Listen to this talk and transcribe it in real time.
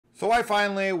So I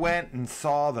finally went and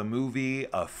saw the movie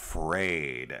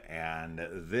Afraid, and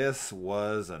this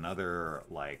was another,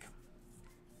 like,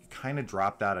 kind of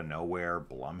dropped out of nowhere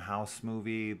Blumhouse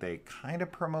movie. They kind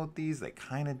of promote these, they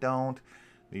kind of don't.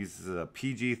 This is a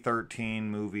PG-13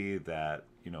 movie that,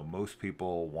 you know, most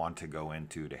people want to go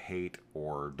into to hate,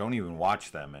 or don't even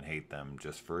watch them and hate them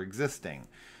just for existing.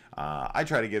 I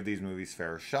try to give these movies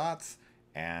fair shots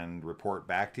and report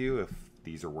back to you if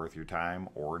these are worth your time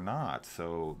or not.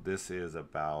 So this is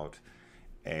about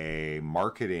a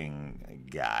marketing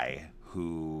guy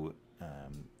who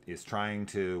is trying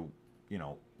to, you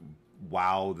know,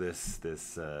 wow this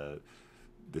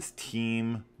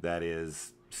team that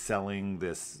is selling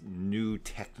this new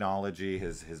technology.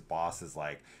 His boss is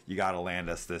like, you got to land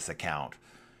us this account,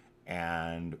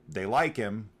 and they like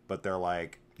him, but they're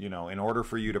like, you know, in order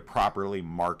for you to properly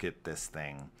market this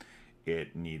thing,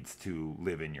 it needs to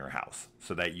live in your house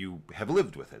so that you have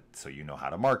lived with it, so you know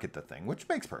how to market the thing, which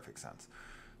makes perfect sense.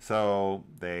 So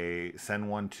they send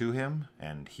one to him,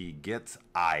 and he gets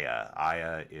Aya.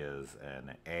 Aya is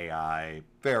an AI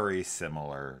very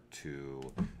similar to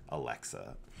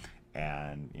Alexa,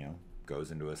 and, you know,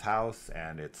 goes into his house,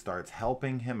 and it starts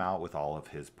helping him out with all of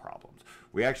his problems.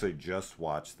 We actually just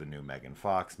watched the new Megan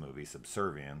Fox movie,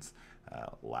 Subservience,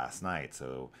 last night.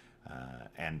 So,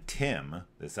 and Tim,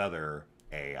 this other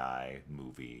AI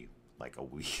movie, like a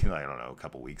week, I don't know, a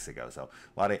couple weeks ago. So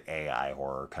a lot of AI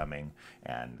horror coming,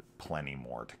 and plenty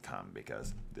more to come,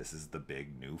 because this is the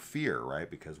big new fear, right?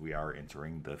 Because we are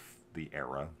entering the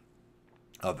era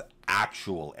of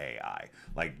actual AI.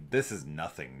 Like, this is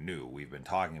nothing new. We've been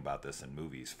talking about this in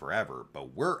movies forever,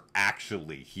 but we're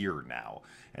actually here now.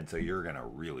 And so you're going to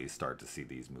really start to see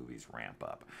these movies ramp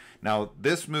up. Now,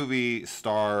 this movie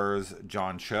stars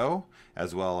John Cho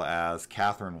as well as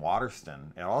Catherine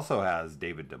Waterston. It also has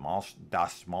David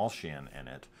Dastmalchian in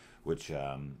it, which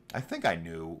I think I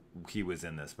knew he was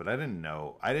in this, but I didn't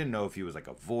know if he was like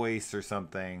a voice or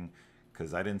something,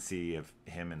 because I didn't see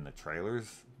him in the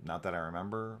trailers. Not that I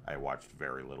remember. I watched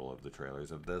very little of the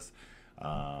trailers of this.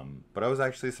 But I was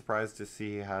actually surprised to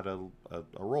see he had a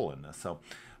role in this. So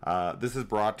this is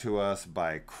brought to us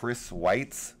by Chris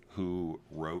Weitz, who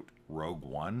wrote Rogue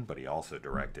One, but he also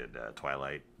directed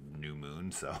Twilight New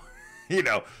Moon. So, you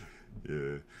know.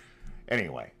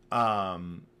 Anyway.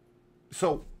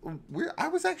 So I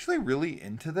was actually really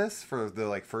into this for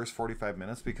the first 45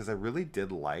 minutes, because I really did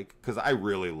because I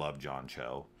really love John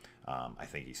Cho. I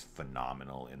think he's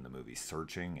phenomenal in the movie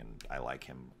Searching, and I like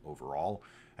him overall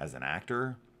as an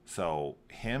actor. So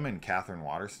him and Catherine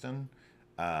Waterston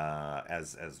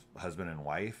as husband and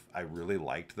wife, I really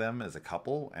liked them as a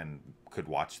couple and could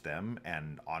watch them.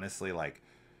 And honestly, like,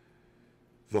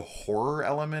 the horror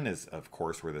element is, of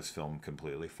course, where this film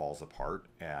completely falls apart,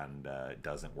 and it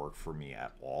doesn't work for me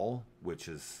at all, which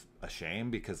is a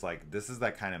shame, because, like, this is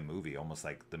that kind of movie, almost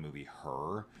like the movie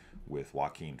Her with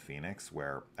Joaquin Phoenix,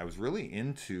 where I was really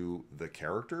into the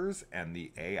characters and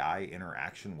the AI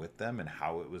interaction with them and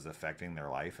how it was affecting their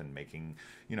life and making,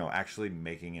 you know, actually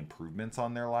making improvements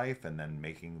on their life, and then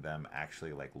making them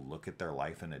actually, like, look at their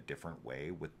life in a different way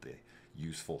with the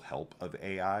useful help of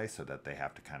AI, so that they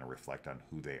have to kind of reflect on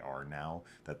who they are now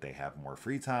that they have more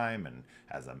free time, and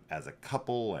as a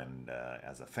couple, and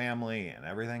as a family and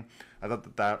everything. I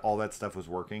thought that all that stuff was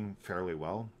working fairly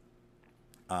well.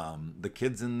 The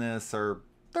kids in this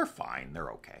they're fine,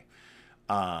 they're okay.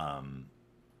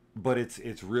 But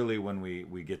it's really when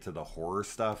we get to the horror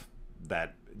stuff,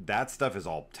 that stuff is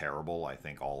all terrible. I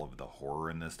think all of the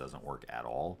horror in this doesn't work at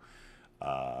all.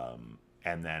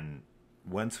 And then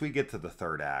once we get to the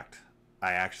third act,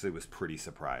 I actually was pretty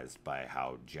surprised by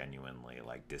how genuinely,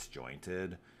 like,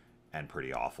 disjointed and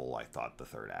pretty awful I thought the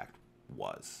third act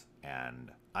was. And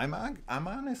I'm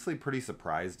honestly pretty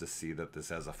surprised to see that this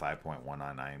has a 5.1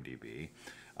 on IMDb,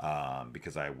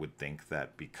 because I would think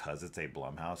that because it's a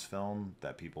Blumhouse film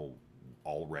that people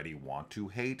already want to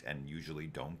hate and usually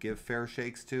don't give fair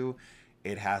shakes to,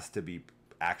 it has to be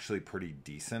actually pretty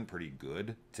decent, pretty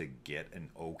good to get an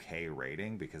okay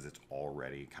rating, because it's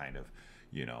already kind of,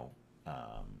 you know,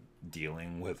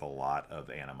 dealing with a lot of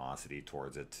animosity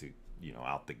towards it to, you know,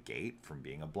 out the gate from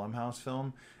being a Blumhouse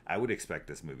film. I would expect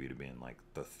this movie to be in like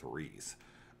the threes,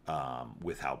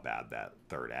 with how bad that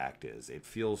third act is. It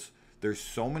feels, there's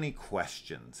so many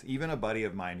questions. Even a buddy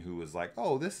of mine who was like,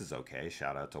 oh, this is okay,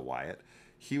 shout out to Wyatt,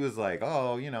 he was like,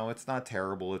 oh, you know, it's not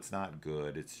terrible, it's not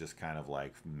good, it's just kind of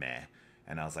like meh.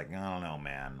 And I was like, I don't know,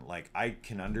 man. Like, I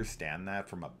can understand that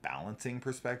from a balancing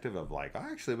perspective of, like, I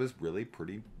actually was really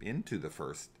pretty into the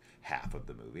first half of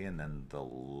the movie. And then the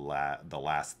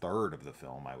last third of the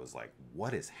film, I was like,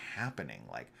 what is happening?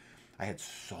 Like, I had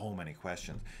so many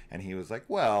questions. And he was like,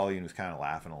 well, he was kind of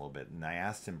laughing a little bit. And I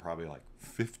asked him probably like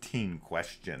 15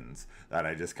 questions that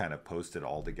I just kind of posted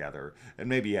all together. And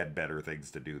maybe he had better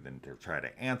things to do than to try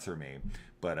to answer me.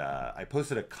 But I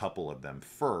posted a couple of them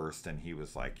first, and he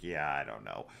was like, yeah, I don't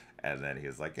know. And then he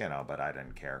was like, but I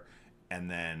didn't care. And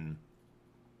then,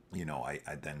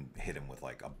 I then hit him with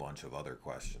like a bunch of other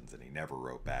questions, and he never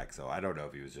wrote back. So I don't know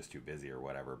if he was just too busy or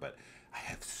whatever, but I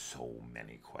have so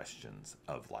many questions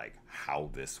of like how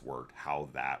this worked,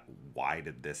 why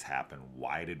did this happen?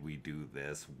 Why did we do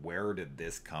this? Where did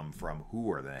this come from?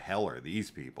 Who are the hell are these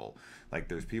people? Like,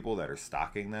 there's people that are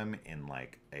stalking them in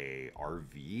like a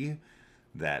RV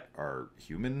that are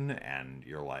human, and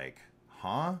you're like,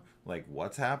 huh? Like,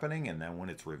 what's happening? And then when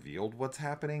it's revealed what's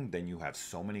happening, then you have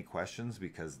so many questions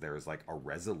because there's like a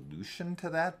resolution to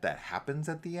that happens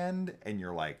at the end, and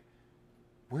you're like,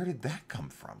 where did that come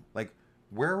from? Like,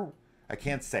 where? I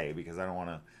can't say because I don't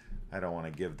want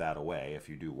to give that away if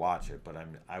you do watch it, but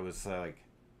I was like,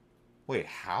 wait,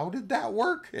 how did that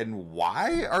work? And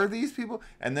why are these people?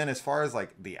 And then as far as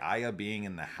like the Aya being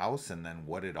in the house and then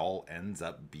what it all ends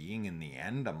up being in the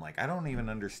end, I'm like, I don't even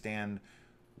understand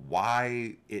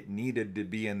why it needed to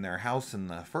be in their house in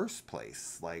the first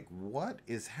place. Like, what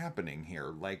is happening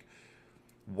here? Like,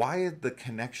 why is the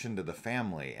connection to the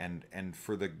family? And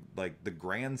for the like the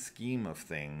grand scheme of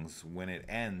things, when it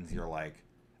ends, you're like,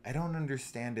 I don't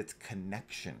understand its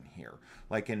connection here.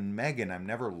 Like in Megan, I'm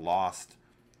never lost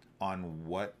on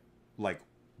what, like,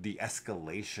 the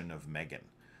escalation of Megan,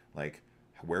 like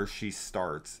where she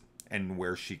starts and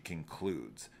where she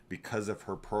concludes, because of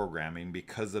her programming,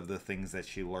 because of the things that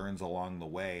she learns along the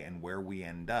way, and where we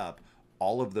end up.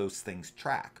 All of those things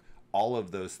track, all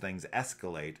of those things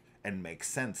escalate and make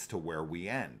sense to where we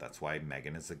end. That's why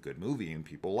Megan is a good movie and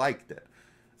people liked it.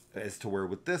 As to where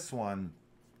with this one,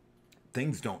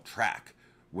 things don't track.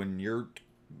 When you're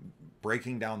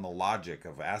breaking down the logic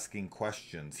of asking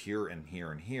questions here and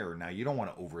here and here, now you don't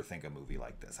want to overthink a movie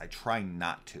like this. I try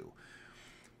not to.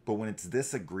 But when it's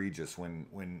this egregious,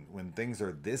 when things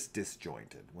are this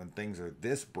disjointed, when things are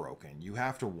this broken, you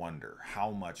have to wonder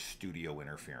how much studio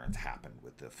interference happened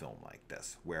with a film like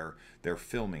this, where they're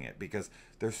filming it. Because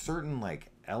there's certain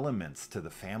like elements to the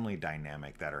family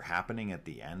dynamic that are happening at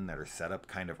the end that are set up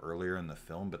kind of earlier in the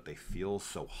film, but they feel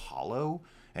so hollow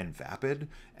and vapid.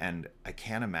 And I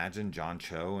can't imagine John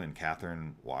Cho and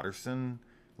Catherine Watterson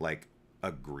like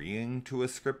agreeing to a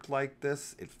script like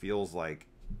this. It feels like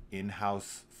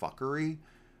in-house fuckery,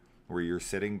 where you're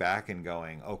sitting back and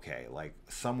going, okay, like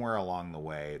somewhere along the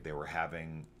way they were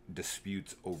having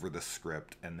disputes over the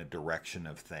script and the direction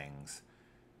of things,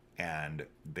 and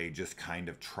they just kind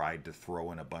of tried to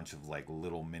throw in a bunch of like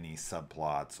little mini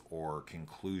subplots or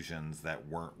conclusions that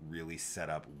weren't really set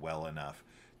up well enough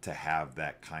to have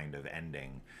that kind of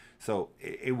ending. So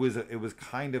it was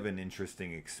kind of an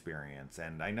interesting experience.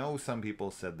 And I know some people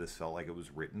said this felt like it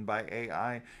was written by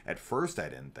AI. At first I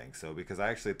didn't think so, because I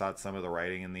actually thought some of the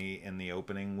writing in the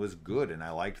opening was good, and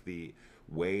I liked the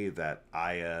way that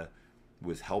Aya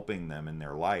was helping them in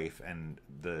their life, and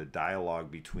the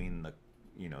dialogue between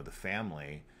the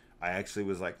family. I actually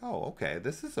was like, oh, okay,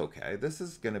 this is okay. This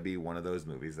is going to be one of those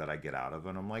movies that I get out of,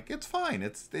 and I'm like, it's fine.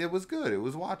 It was good. It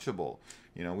was watchable.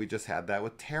 We just had that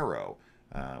with Tarot,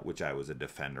 which I was a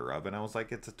defender of, and I was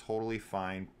like, it's a totally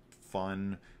fine,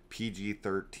 fun,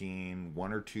 PG-13,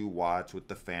 1 or 2 watch with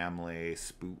the family,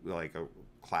 spook, like a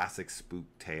classic spook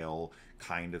tale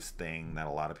kind of thing that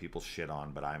a lot of people shit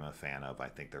on, but I'm a fan of. I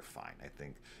think they're fine. I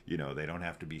think, they don't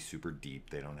have to be super deep.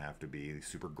 They don't have to be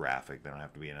super graphic. They don't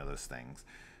have to be any of those things.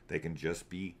 They can just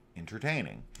be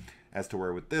entertaining. As to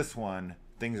where with this one,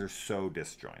 things are so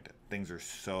disjointed. Things are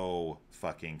so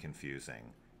fucking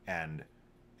confusing. And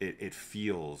it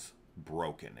feels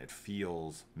broken. It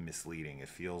feels misleading. It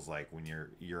feels like when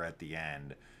you're at the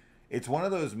end. It's one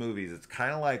of those movies. It's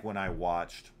kind of like when I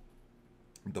watched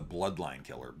The Bloodline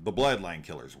Killer. The Bloodline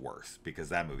Killer's worse, because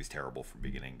that movie's terrible from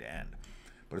beginning to end.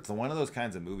 But it's one of those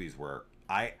kinds of movies where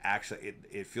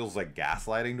it feels like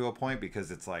gaslighting to a point, because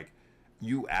it's like,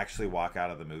 you actually walk out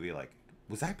of the movie like,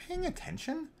 was I paying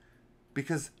attention?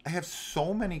 Because I have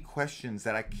so many questions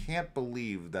that I can't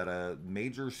believe that a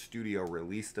major studio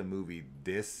released a movie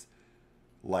this,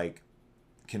 like,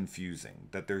 confusing.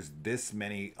 That there's this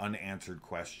many unanswered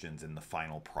questions in the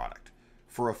final product.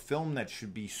 For a film that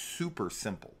should be super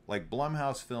simple. Like,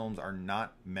 Blumhouse films are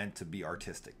not meant to be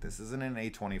artistic. This isn't an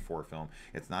A24 film.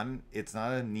 It's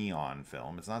not a neon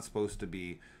film. It's not supposed to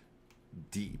be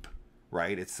deep.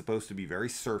 Right? It's supposed to be very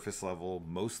surface level,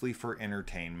 mostly for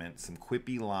entertainment, some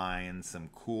quippy lines, some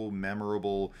cool,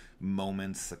 memorable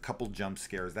moments, a couple jump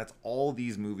scares. That's all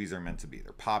these movies are meant to be.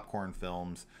 They're popcorn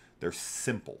films. They're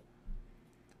simple.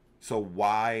 So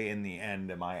why in the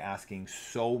end am I asking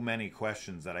so many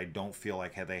questions that I don't feel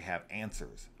like they have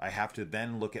answers? I have to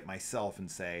then look at myself and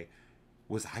say,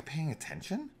 was I paying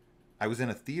attention? I was in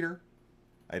a theater.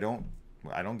 I don't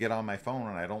get on my phone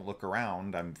and I don't look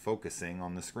around. I'm focusing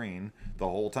on the screen the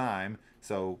whole time.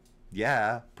 So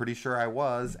yeah, pretty sure I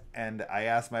was. And I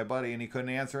asked my buddy and he couldn't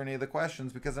answer any of the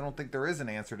questions because I don't think there is an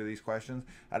answer to these questions.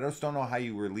 I just don't know how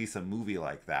you release a movie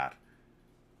like that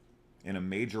in a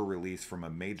major release from a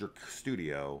major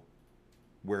studio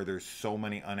where there's so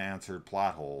many unanswered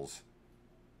plot holes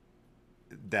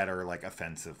that are like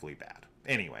offensively bad.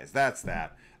 Anyways, that's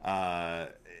that.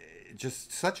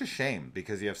 Just such a shame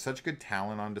because you have such good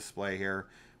talent on display here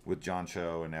with John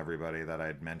Cho and everybody that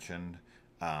I'd mentioned.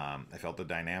 I felt the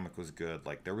dynamic was good.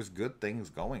 Like there was good things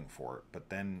going for it, but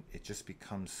then it just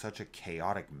becomes such a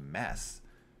chaotic mess.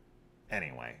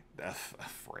 Anyway,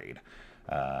 Afraid.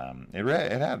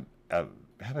 It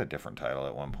had a different title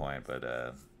at one point, but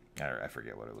I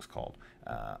forget what it was called.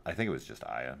 I think it was just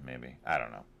Aya, maybe. I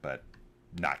don't know, but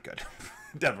not good.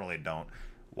 Definitely don't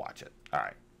watch it. All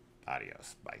right.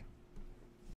 Adios. Bye.